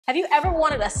Have you ever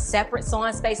wanted a separate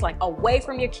sewing space, like away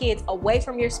from your kids, away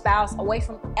from your spouse, away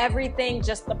from everything,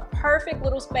 just the perfect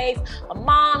little space, a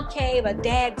mom cave, a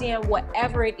dad den,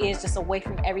 whatever it is, just away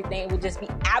from everything? It would just be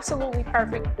absolutely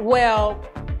perfect. Well,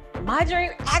 my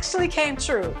dream actually came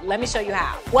true. Let me show you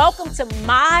how. Welcome to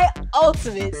my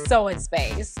ultimate sewing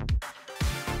space.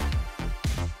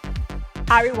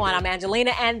 Hi everyone, I'm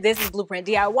Angelina and this is Blueprint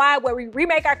DIY, where we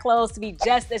remake our clothes to be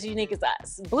just as unique as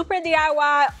us. Blueprint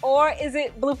DIY, or is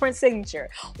it Blueprint Signature?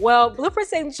 Well, Blueprint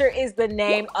Signature is the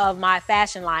name of my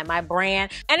fashion line, my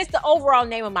brand, and it's the overall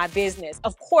name of my business.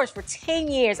 Of course, for 10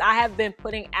 years, I have been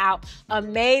putting out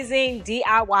amazing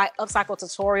DIY upcycle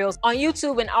tutorials on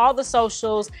YouTube and all the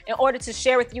socials in order to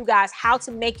share with you guys how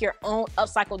to make your own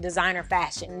upcycle designer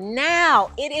fashion.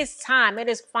 Now, it is time, it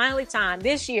is finally time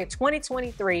this year,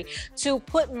 2023, to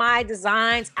put my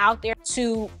designs out there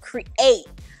to create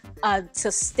a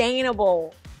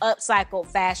sustainable upcycled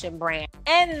fashion brand.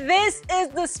 And this is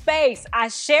the space. I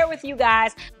share with you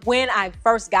guys when I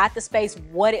first got the space,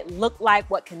 what it looked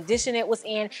like, what condition it was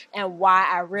in, and why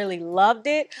I really loved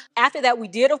it. After that, we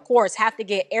did, of course, have to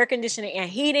get air conditioning and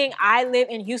heating. I live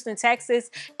in Houston,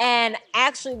 Texas, and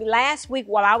actually last week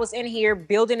while I was in here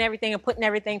building everything and putting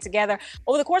everything together,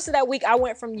 over the course of that week, I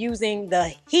went from using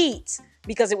the heat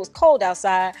because it was cold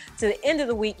outside to the end of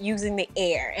the week using the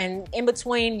air, and in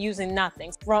between using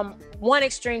nothing, from one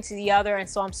extreme to the other. And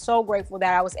so I'm so grateful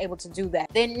that I was able to do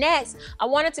that. Then next, I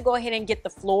wanted to go ahead and get the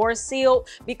floors sealed,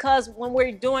 because when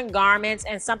we're doing garments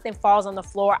and something falls on the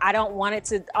floor, I don't want it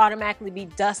to automatically be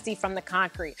dusty from the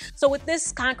concrete. So with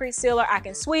this concrete sealer, I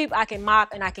can sweep, I can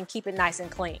mop, and I can keep it nice and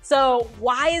clean. So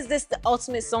why is this the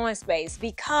ultimate sewing space?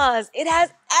 Because it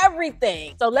has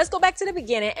everything. So let's go back to the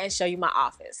beginning and show you my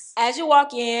office. As you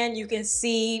walk in, you can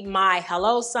see my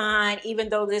hello sign. Even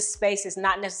though this space is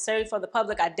not necessarily for the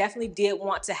public, I definitely did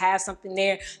want to have something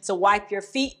there to wipe your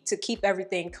feet, to keep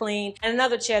everything clean, and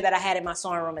another chair that I had in my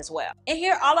sewing room as well. And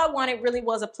here, all I wanted really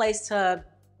was a place to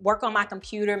work on my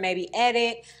computer, maybe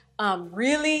edit.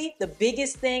 Really, the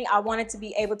biggest thing I wanted to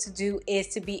be able to do is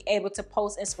to be able to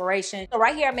post inspiration. So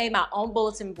right here, I made my own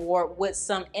bulletin board with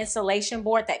some insulation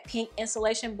board, that pink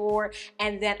insulation board,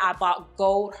 and then I bought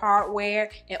gold hardware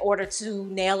in order to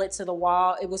nail it to the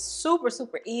wall. It was super,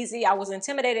 super easy. I was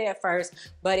intimidated at first,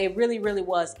 but it really, really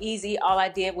was easy. All I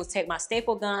did was take my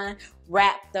staple gun,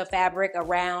 wrap the fabric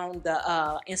around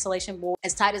the insulation board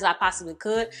as tight as I possibly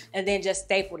could, and then just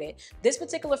stapled it. This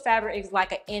particular fabric is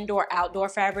like an indoor-outdoor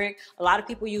fabric. A lot of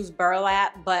people use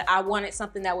burlap, but I wanted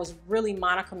something that was really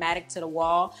monochromatic to the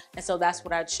wall, and so that's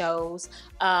what I chose.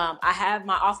 I have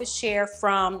my office chair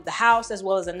from the house as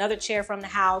well as another chair from the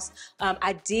house.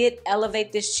 I did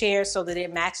elevate this chair so that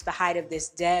it matched the height of this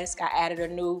desk. I added a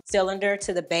new cylinder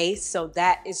to the base, so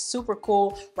that is super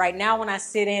cool. Right now when I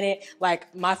sit in it,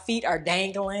 like, my feet are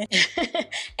dangling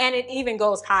and it even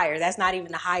goes higher. That's not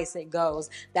even the highest it goes.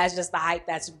 That's just the height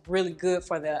that's really good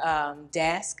for the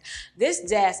desk. This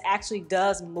desk actually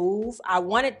does move. I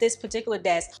wanted this particular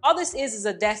desk. All this is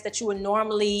a desk that you would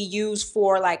normally use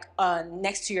for like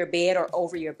next to your bed or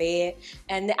over your bed.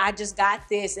 And I just got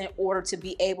this in order to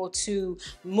be able to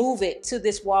move it to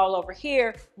this wall over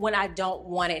here when I don't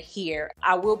want it here.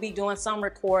 I will be doing some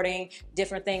recording,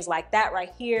 different things like that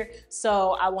right here.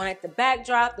 So I wanted the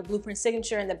backdrop, the Blueprint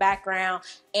Signature in the background,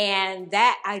 and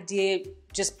that I did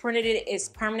just printed it. It's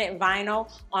permanent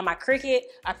vinyl on my Cricut.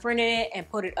 I printed it and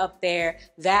put it up there.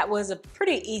 That was a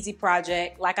pretty easy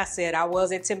project. Like I said, I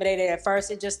was intimidated at first.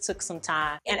 It just took some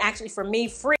time. And actually for me,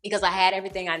 free, because I had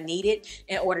everything I needed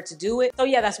in order to do it. So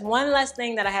yeah, that's one less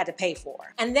thing that I had to pay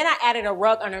for. And then I added a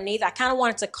rug underneath. I kind of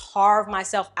wanted to carve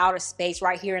myself out of space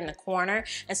right here in the corner.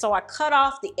 And so I cut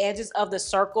off the edges of the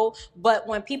circle. But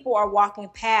when people are walking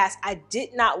past, I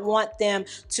did not want them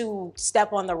to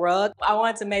step on the rug. I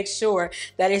wanted to make sure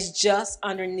that it's just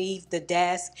underneath the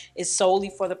desk. It's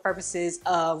solely for the purposes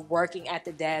of working at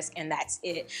the desk, and that's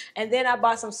it. And then I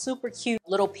bought some super cute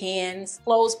little pins,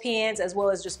 clothes pins, as well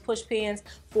as just push pins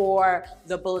for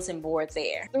the bulletin board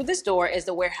there. Through this door is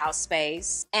the warehouse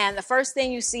space. And the first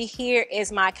thing you see here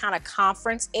is my kind of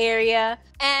conference area.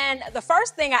 And the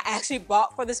first thing I actually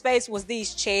bought for the space was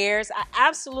these chairs. I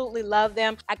absolutely love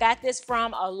them. I got this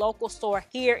from a local store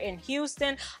here in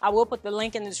Houston. I will put the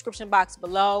link in the description box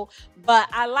below. But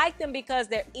I like them because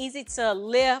they're easy to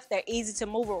lift, they're easy to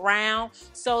move around,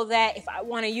 so that if I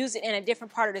want to use it in a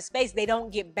different part of the space, they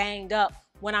don't get banged up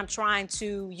when I'm trying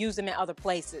to use them in other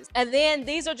places. And then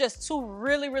these are just two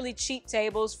really cheap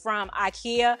tables from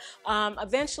IKEA.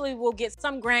 Eventually we'll get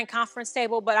some grand conference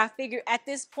table, but I figure at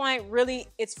this point, really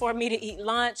it's for me to eat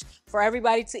lunch, for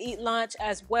everybody to eat lunch,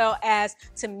 as well as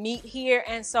to meet here.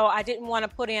 And so I didn't want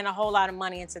to put in a whole lot of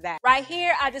money into that. Right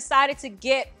here, I decided to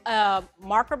get a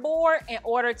marker board in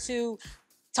order to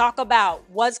talk about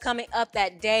what's coming up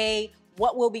that day,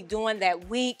 what we'll be doing that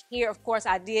week. Here, of course,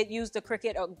 I did use the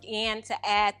Cricut again to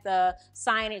add the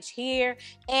signage here,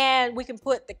 and we can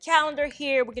put the calendar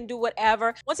here. We can do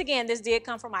whatever. Once again, this did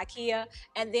come from IKEA.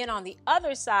 And then on the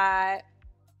other side,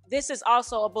 this is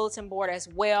also a bulletin board as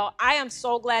well. I am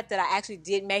so glad that I actually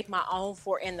did make my own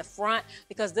for in the front,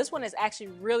 because this one is actually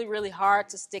really hard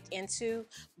to stick into,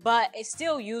 but it's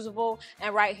still usable.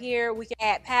 And right here, we can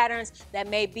add patterns that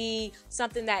may be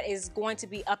something that is going to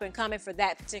be up and coming for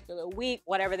that particular week,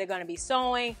 whatever they're going to be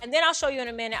sewing. And then I'll show you in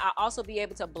a minute, I'll also be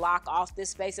able to block off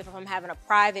this space if I'm having a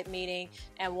private meeting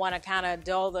and want to kind of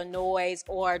dull the noise,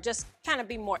 or just kind of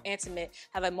be more intimate,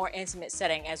 have a more intimate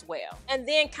setting as well. And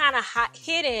then kind of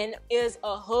hidden is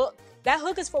a hook. That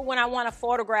hook is for when I want to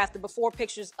photograph the before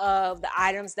pictures of the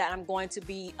items that I'm going to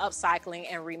be upcycling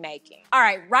and remaking. All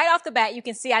right, right off the bat, you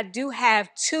can see I do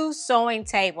have two sewing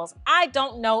tables. I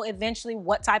don't know eventually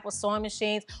what type of sewing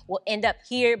machines will end up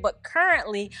here, but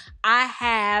currently I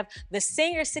have the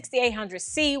Singer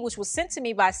 6800C, which was sent to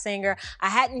me by Singer. I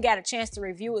hadn't got a chance to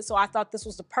review it, so I thought this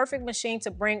was the perfect machine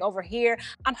to bring over here.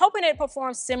 I'm hoping it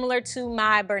performs similar to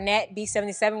my Bernat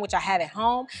B77, which I have at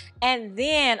home. And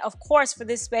then, of course, for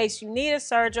this space, you need a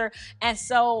serger, and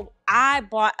so I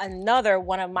bought another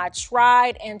one of my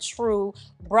tried and true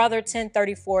Brother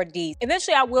 1034Ds.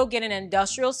 Eventually I will get an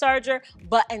industrial serger,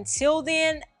 but until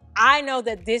then, I know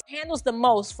that this handles the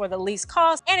most for the least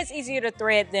cost, and it's easier to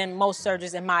thread than most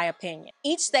sergers in my opinion.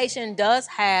 Each station does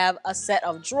have a set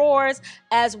of drawers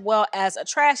as well as a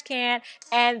trash can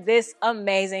and this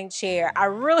amazing chair. I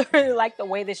really like the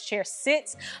way this chair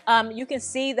sits. You can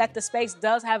see that the space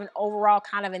does have an overall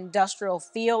kind of industrial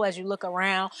feel as you look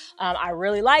around. I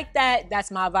really like that.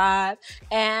 That's my vibe.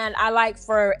 And I like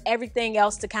for everything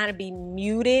else to kind of be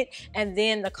muted, and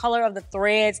then the color of the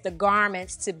threads, the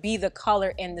garments, to be the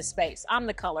color in the space. I'm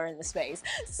the color in the space.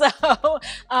 So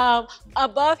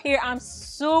above here, I'm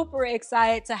super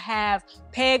excited to have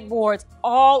pegboards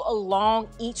all along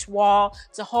each wall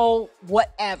to hold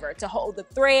whatever, to hold the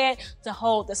thread, to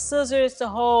hold the scissors, to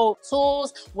hold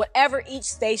tools, whatever each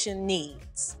station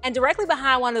needs. And directly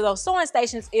behind one of those sewing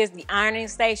stations is the ironing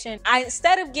station.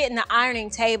 Instead of getting an ironing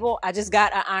table, I just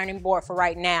got an ironing board for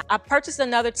right now. I purchased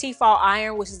another T-Fall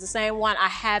iron, which is the same one I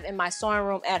have in my sewing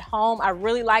room at home. I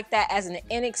really like that as an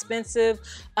inexpensive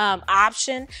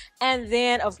option. And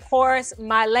then, of course,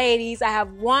 my ladies, I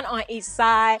have one on each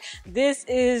side. This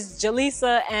is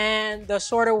Jaleesa and the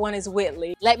shorter one is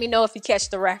Whitley. Let me know if you catch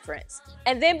the reference.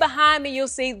 And then behind me, you'll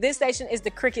see this station is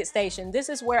the Cricut station. This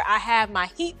is where I have my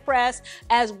heat press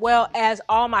as well as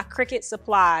all my Cricut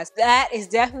supplies. That is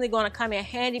definitely going to come in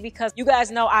handy because you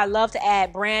guys know I love to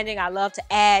add branding. I love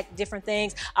to add different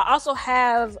things. I also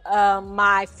have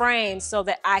my frames so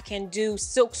that I can do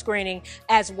silk screening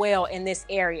as well in this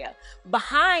area.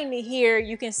 Behind me here,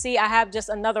 you can see I have just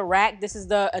another rack. This is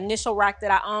the initial rack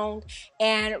that I owned.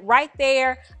 And right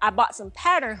there, I bought some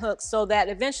pattern hooks so that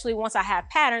eventually once I have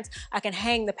patterns, I can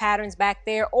hang the patterns back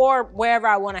there or wherever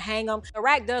I want to hang them. The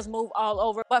rack does move all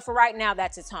over, but for right now,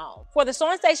 that's its home. For the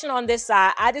sewing station on this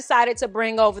side, I decided to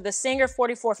bring over the Singer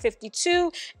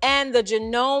 4452 and the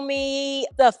Janome,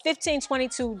 the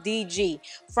 1522 DG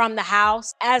from the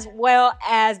house, as well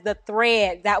as the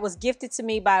thread that was gifted to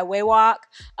me by Waywalk.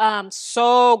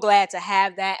 So glad to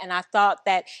have that, and I thought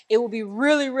that it would be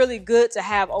really good to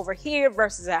have over here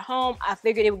versus at home. I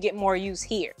figured it would get more use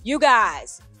here. You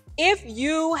guys, if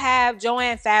you have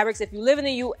Joann Fabrics, if you live in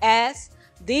the US,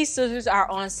 these scissors are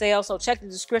on sale, so check the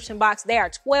description box. They are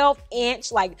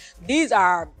 12-inch, like these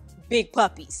are big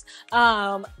puppies.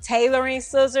 Tailoring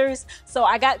scissors. So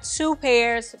I got 2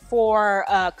 pairs for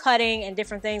cutting and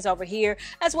different things over here,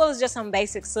 as well as just some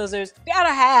basic scissors. You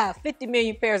gotta have 50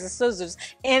 million pairs of scissors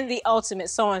in the ultimate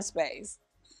sewing space.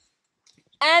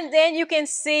 And then you can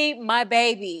see my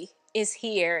baby is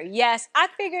here. Yes, I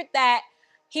figured that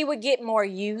he would get more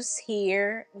use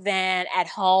here than at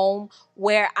home,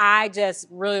 where I just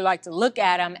really like to look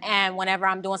at him. And whenever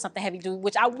I'm doing something heavy duty,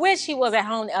 which I wish he was at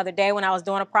home the other day when I was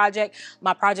doing a project,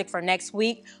 my project for next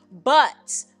week,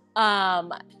 but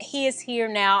he is here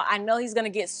now. I know he's gonna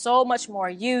get so much more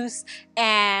use,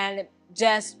 and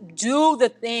just do the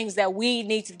things that we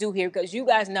need to do here, because you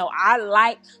guys know I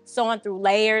like sewing through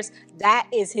layers. That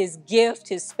is his gift,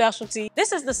 his specialty.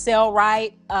 This is the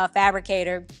Sailrite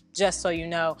fabricator, just so you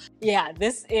know. Yeah,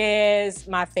 this is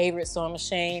my favorite sewing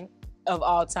machine of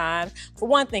all time. For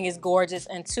one thing, it's gorgeous,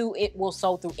 and two, it will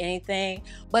sew through anything.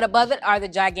 But above it are the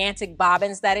gigantic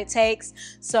bobbins that it takes.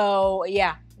 So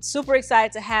yeah, super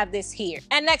excited to have this here.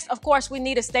 And next, of course, we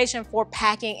need a station for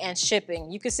packing and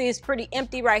shipping. You can see it's pretty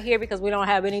empty right here because we don't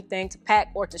have anything to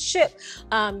pack or to ship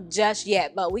just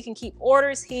yet, but we can keep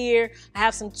orders here. I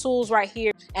have some tools right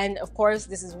here. And of course,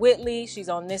 this is Whitley. She's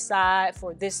on this side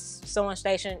for this sewing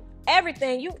station.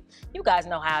 Everything, you guys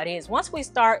know how it is. Once we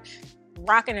start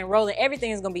rocking and rolling,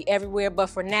 everything is gonna be everywhere, but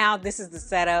for now, this is the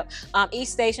setup. Each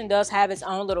station does have its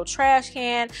own little trash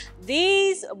can.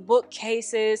 These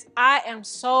bookcases, I am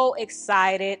so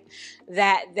excited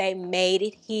that they made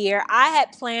it here. I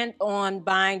had planned on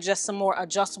buying just some more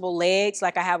adjustable legs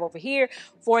like I have over here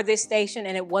for this station,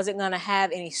 and it wasn't gonna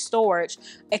have any storage,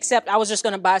 except I was just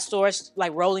gonna buy storage,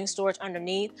 like rolling storage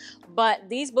underneath. But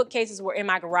these bookcases were in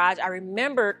my garage. I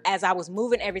remembered as I was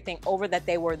moving everything over that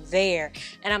they were there.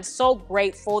 And I'm so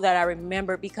grateful that I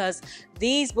remembered, because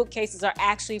these bookcases are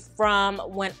actually from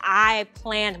when I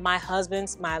planned my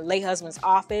late husband's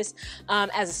office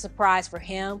as a surprise for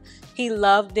him. He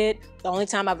loved it. The only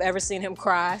time I've ever seen him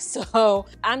cry. So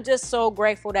I'm just so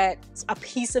grateful that a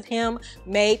piece of him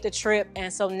made the trip.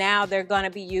 And so now they're gonna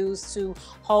be used to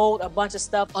hold a bunch of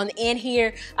stuff. On the end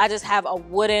here, I just have a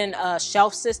wooden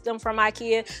shelf system from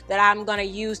IKEA that I'm gonna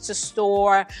use to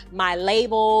store my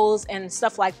labels and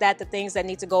stuff like that, the things that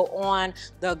need to go on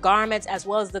the garments, as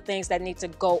well as the things that need to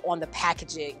go on the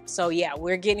packaging. So yeah,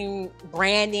 we're getting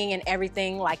branding and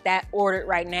everything like that ordered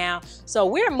right now. So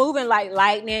we're moving like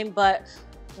lightning, but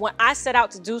when I set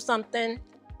out to do something,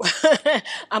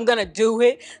 I'm gonna do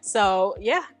it. So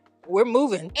yeah, we're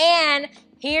moving. And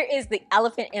here is the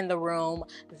elephant in the room.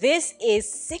 This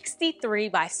is 63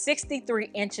 by 63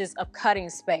 inches of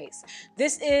cutting space.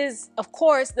 This is, of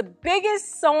course, the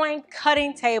biggest sewing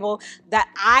cutting table that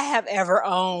I have ever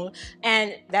owned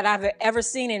and that I've ever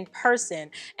seen in person.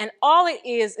 And all it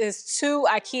is two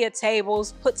IKEA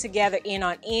tables put together end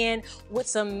on end with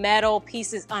some metal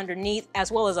pieces underneath,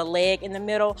 as well as a leg in the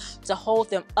middle to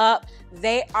hold them up.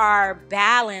 They are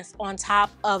balanced on top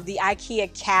of the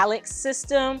IKEA calyx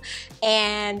system,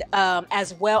 and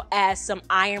as well as some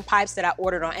iron pipes that I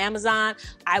ordered on Amazon.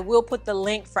 I will put the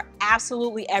link for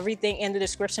absolutely everything in the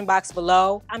description box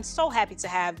below. I'm so happy to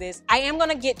have this. I am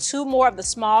gonna get two more of the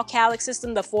small calyx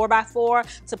system, the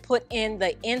 4x4, to put in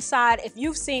the inside. If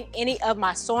you've seen any of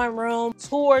my sewing room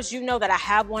tours, you know that I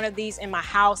have one of these in my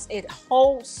house. It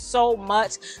holds so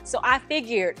much. So I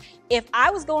figured if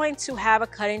I was going to have a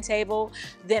cutting table,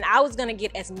 then I was gonna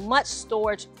get as much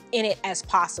storage in it as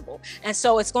possible. And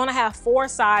so it's gonna have 4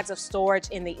 sides of storage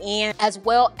in the end, as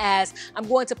well as I'm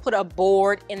going to put a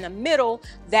board in the middle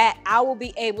that I will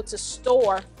be able to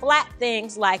store flat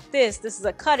things like this. This is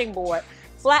a cutting board.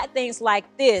 Flat things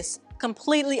like this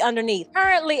completely underneath.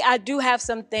 Currently, I do have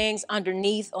some things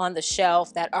underneath on the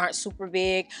shelf that aren't super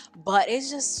big, but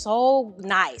it's just so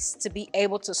nice to be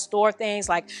able to store things,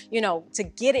 like, you know, to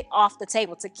get it off the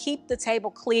table, to keep the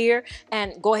table clear,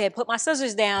 and go ahead, put my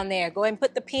scissors down there, go ahead and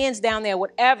put the pens down there,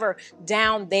 whatever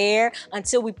down there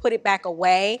until we put it back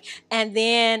away. And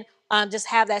then just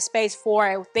have that space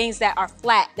for things that are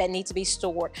flat that need to be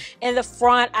stored. In the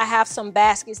front, I have some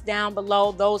baskets down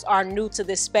below. Those are new to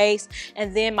this space.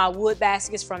 And then my wood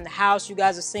baskets from the house. You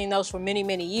guys have seen those for many,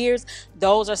 many years.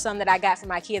 Those are some that I got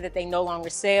from IKEA that they no longer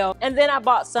sell. And then I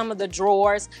bought some of the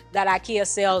drawers that IKEA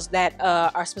sells that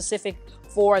are specific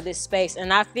for this space.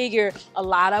 And I figure a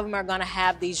lot of them are gonna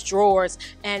have these drawers,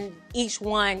 and each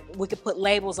one, we could put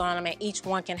labels on them, and each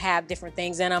one can have different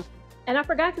things in them. And I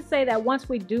forgot to say that once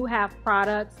we do have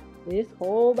products, this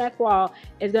whole back wall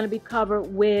is going to be covered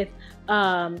with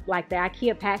like the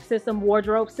IKEA pack system,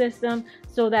 wardrobe system,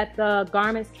 so that the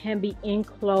garments can be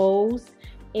enclosed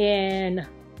in,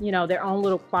 you know, their own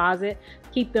little closet.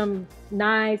 Keep them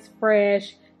nice,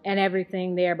 fresh, and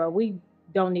everything there. But we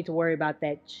don't need to worry about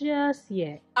that just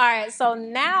yet. All right, so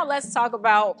now let's talk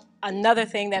about another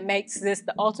thing that makes this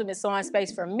the ultimate sewing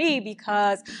space for me,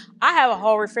 because I have a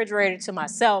whole refrigerator to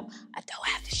myself. I don't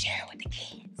have to share it with the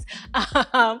kids.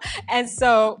 And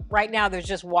so right now there's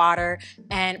just water,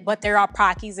 but there are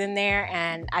Pockies in there,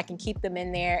 and I can keep them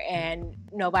in there and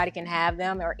nobody can have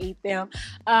them or eat them.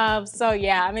 So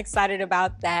yeah, I'm excited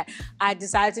about that. I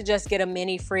decided to just get a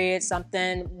mini fridge,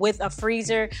 something with a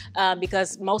freezer,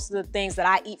 because most of the things that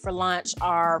I eat for lunch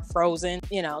are frozen.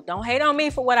 You know, don't hate on me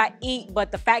for what I eat,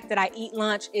 but the fact that I eat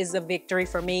lunch is a victory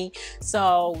for me.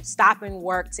 So stopping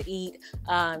work to eat,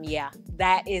 yeah,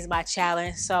 that is my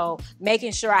challenge. So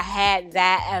making sure I had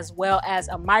that, as well as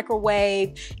a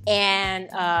microwave and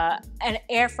an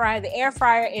air fryer. The air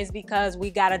fryer is because we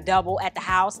got a double at the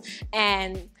house,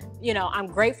 and you know, I'm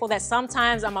grateful that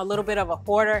sometimes I'm a little bit of a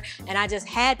hoarder, and I just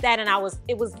had that, and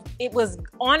it was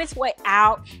on its way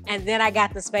out, and then I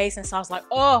got the space, and so I was like,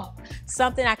 oh,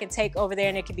 something I can take over there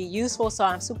and it can be useful. So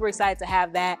I'm super excited to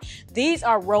have that. These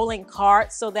are rolling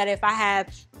carts, so that if I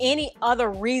have any other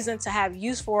reason to have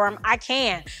use for them, I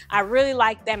can. I really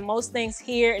like that most things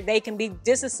here, they can be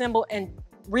disassembled and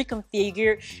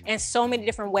reconfigured in so many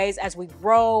different ways as we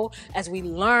grow, as we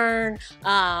learn,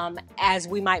 as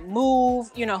we might move.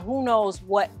 You know, who knows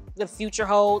what the future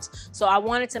holds. So I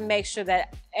wanted to make sure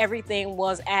that everything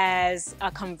was as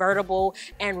convertible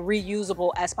and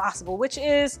reusable as possible, which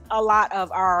is a lot of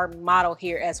our motto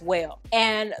here as well.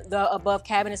 And the above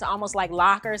cabinets are almost like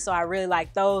lockers, so I really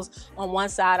like those. On one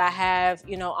side I have,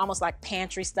 you know, almost like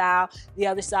pantry style. The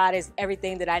other side is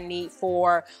everything that I need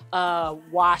for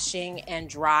washing and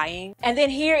drying. And then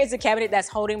here is a cabinet that's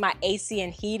holding my AC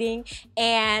and heating,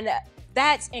 and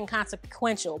that's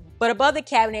inconsequential. But above the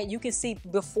cabinet, you can see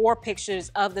before pictures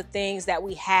of the things that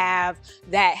we have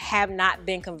that have not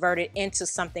been converted into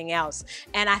something else.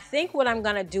 And I think what I'm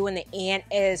gonna do in the end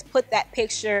is put that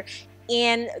picture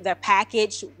in the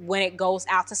package when it goes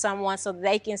out to someone, so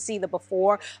they can see the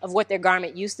before of what their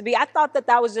garment used to be. I thought that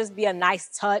that would just be a nice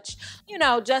touch, you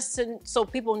know, just so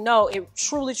people know it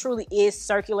truly is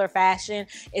circular fashion.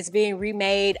 It's being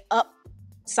remade,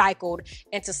 upcycled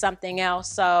into something else.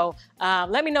 So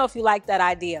let me know if you like that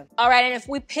idea. All right, and if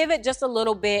we pivot just a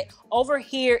little bit, over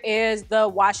here is the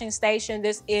washing station.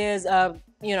 This is a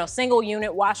single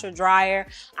unit washer dryer.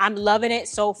 I'm loving it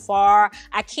so far.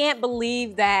 I can't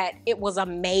believe that it was a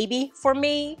maybe for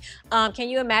me. Can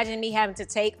you imagine me having to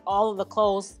take all of the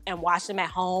clothes and wash them at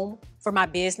home for my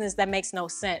business? That makes no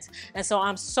sense. And so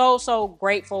I'm so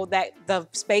grateful that the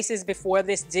spaces before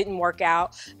this didn't work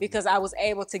out, because I was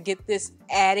able to get this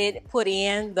added, put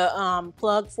in the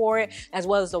plug for it, as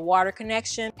well as the water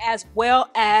connection, as well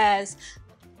as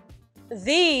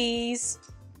these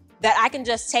that I can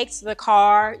just take to the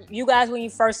car. You guys, when you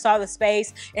first saw the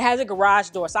space, it has a garage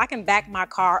door, so I can back my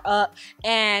car up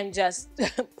and just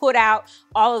put out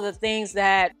all of the things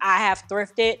that I have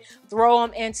thrifted, throw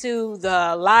them into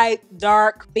the light,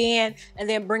 dark bin, and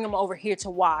then bring them over here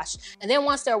to wash. And then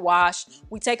once they're washed,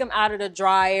 we take them out of the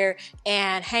dryer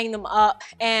and hang them up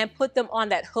and put them on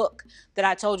that hook that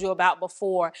I told you about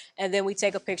before. And then we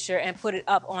take a picture and put it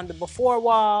up on the before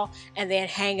wall and then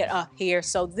hang it up here.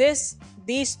 So these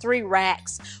 3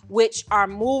 racks, which are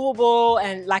movable,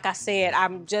 and like I said,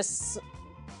 I'm just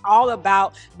all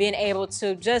about being able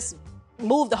to just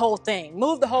move the whole thing,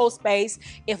 move the whole space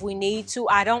if we need to.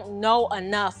 I don't know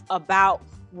enough about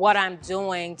what I'm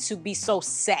doing to be so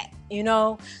set, you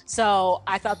know? So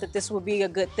I thought that this would be a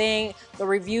good thing. The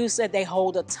reviews said they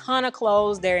hold a ton of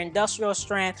clothes. They're industrial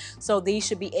strength, so these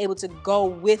should be able to go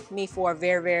with me for a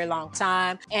very long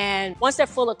time. And once they're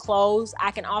full of clothes,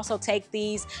 I can also take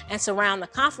these and surround the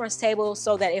conference table,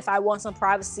 so that if I want some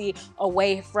privacy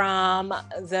away from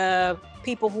the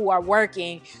people who are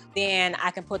working, then I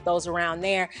can put those around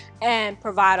there and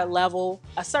provide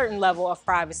a certain level of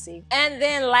privacy. And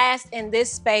then last in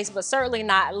this space, but certainly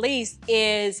not least,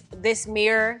 is this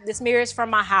mirror. This mirror is from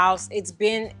my house. It's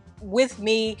been with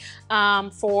me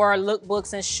for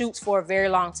lookbooks and shoots for a very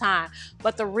long time.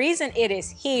 But the reason it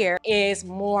is here is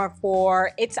more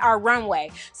for, it's our runway.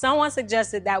 Someone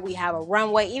suggested that we have a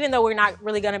runway. Even though we're not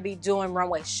really gonna be doing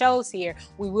runway shows here,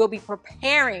 we will be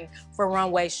preparing for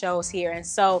runway shows here. And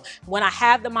so when I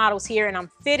have the models here and I'm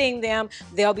fitting them,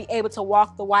 they'll be able to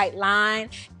walk the white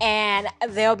line, and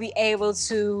they'll be able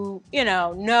to,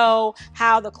 know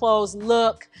how the clothes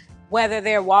look, whether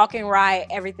they're walking right,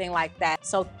 everything like that.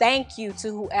 So thank you to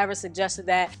whoever suggested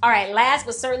that. All right, last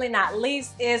but certainly not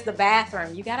least is the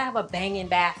bathroom. You gotta have a banging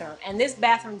bathroom. And this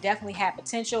bathroom definitely had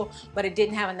potential, but it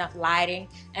didn't have enough lighting.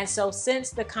 And so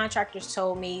since the contractors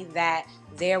told me that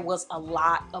there was a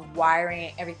lot of wiring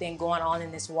and everything going on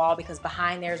in this wall, because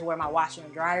behind there is where my washer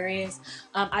and dryer is.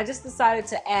 I just decided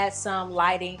to add some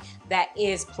lighting that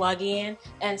is plug-in,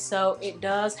 and so it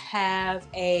does have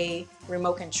a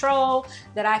remote control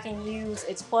that I can use.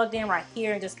 It's plugged in right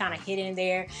here and just kind of hidden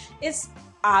there. It's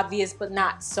obvious, but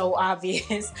not so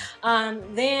obvious.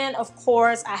 Then of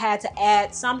course I had to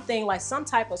add something like some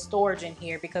type of storage in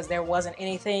here because there wasn't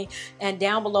anything. And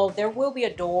down below there will be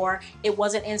a door. It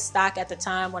wasn't in stock at the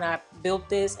time when I built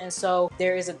this, and so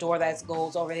there is a door that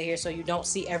goes over here so you don't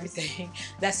see everything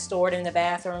that's stored in the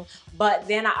bathroom. But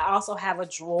then I also have a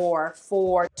drawer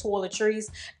for toiletries,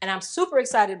 and I'm super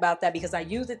excited about that because I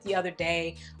used it the other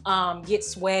day. Get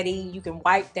sweaty, you can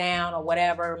wipe down or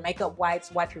whatever, makeup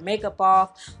wipes, wipe your makeup off.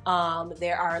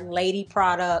 There are lady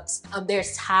products,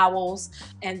 there's towels,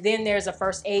 and then there's a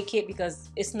first aid kit because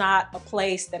it's not a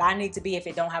place that I need to be if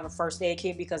it don't have a first aid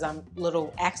kit because I'm a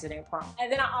little accident prone.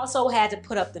 And then I also had to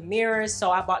put up the mirrors,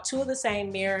 so I bought two of the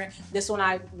same mirror. This one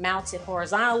I mounted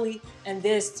horizontally, and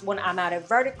this one I mounted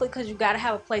vertically because you got to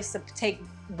have a place to take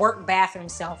work bathroom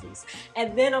selfies.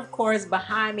 And then of course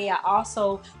behind me I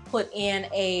also put in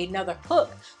another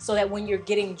hook so that when you're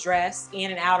getting dressed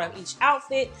in and out of each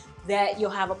outfit that you'll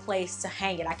have a place to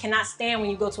hang it. I cannot stand when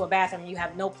you go to a bathroom and you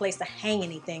have no place to hang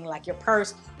anything like your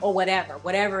purse or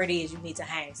whatever it is you need to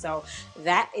hang. So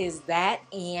that is that,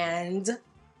 and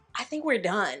I think we're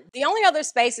done. The only other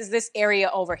space is this area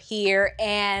over here,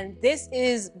 and this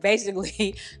is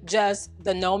basically just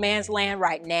the no man's land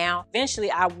right now. Eventually,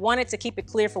 I wanted to keep it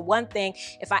clear for one thing.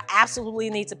 If I absolutely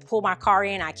need to pull my car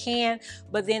in, I can.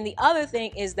 But then the other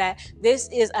thing is that this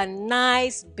is a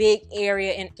nice big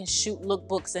area and can shoot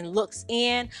lookbooks and looks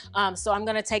in. So I'm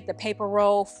gonna take the paper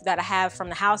roll that I have from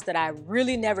the house that I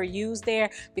really never use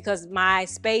there because my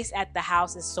space at the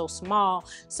house is so small.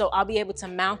 So I'll be able to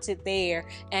mount it there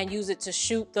and use it to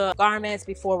shoot the garments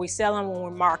before we sell them when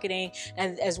we're marketing,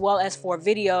 and as well as for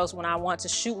videos when I want to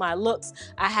shoot my looks.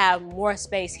 I have more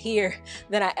space here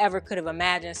than I ever could have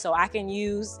imagined. So I can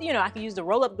use, I can use the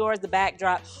roll-up door as the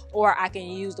backdrop, or I can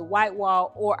use the white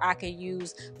wall, or I can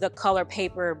use the color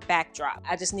paper backdrop.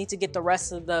 I just need to get the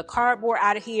rest of the cardboard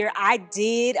out of here. I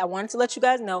wanted to let you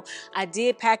guys know, I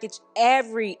did package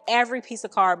every piece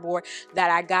of cardboard that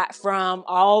I got from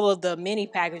all of the mini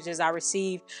packages I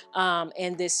received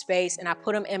in this space, and I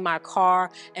put them in my car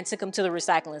and took them to the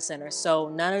recycling center. So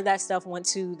none of that stuff went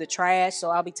to the trash. So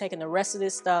I'll be taking the rest of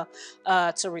this stuff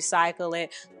to recycle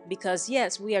it, because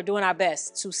yes, we are doing our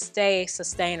best to stay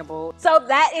sustainable. So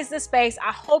that is the space.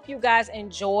 I hope you guys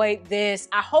enjoyed this.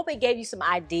 I hope it gave you some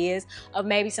ideas of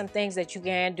maybe some things that you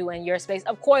can do in your space.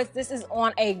 Of course, this is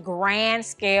on a grand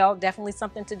scale, definitely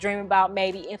something to dream about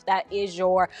maybe if that is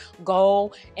your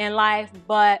goal in life,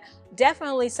 but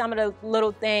definitely some of the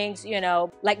little things,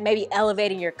 like maybe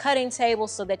elevating your cutting table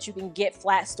so that you can get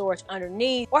flat storage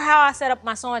underneath, or how I set up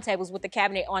my sewing tables with the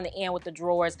cabinet on the end with the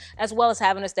drawers, as well as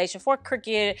having a station for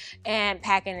Cricut and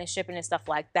packing and shipping and stuff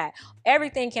like that.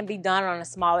 Everything can be done on a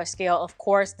smaller scale. Of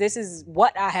course, this is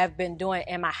what I have been doing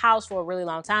in my house for a really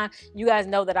long time. You guys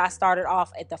know that I started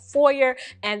off at the foyer,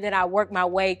 and then I worked my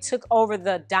way, took over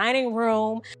the dining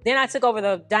room, then I took over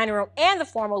the dining room and the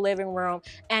formal living room,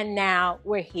 and now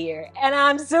we're here. And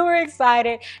I'm super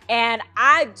excited, and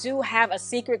I do have a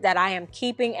secret that I am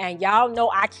keeping, and y'all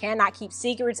know I cannot keep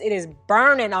secrets. It is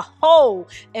burning a hole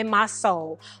in my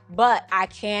soul, but I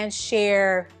can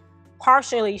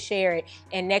partially share it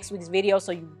in next week's video,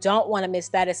 so you don't want to miss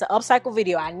that. It's an upcycle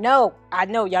video. I know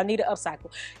y'all need an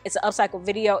upcycle. It's an upcycle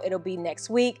video. It'll be next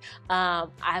week.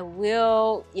 It's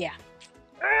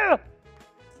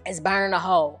burning a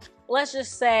hole. Let's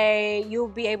just say you'll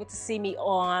be able to see me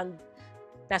on.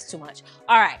 That's too much.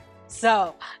 All right,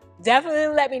 so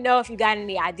definitely let me know if you got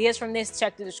any ideas from this.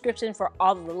 Check the description for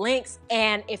all of the links.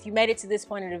 And if you made it to this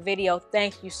point in the video,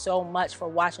 thank you so much for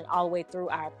watching all the way through.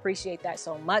 I appreciate that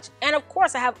so much. And of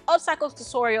course, I have upcycle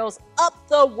tutorials up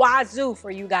the wazoo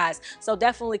for you guys. So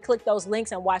definitely click those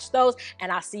links and watch those.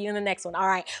 And I'll see you in the next one. All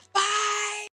right, bye.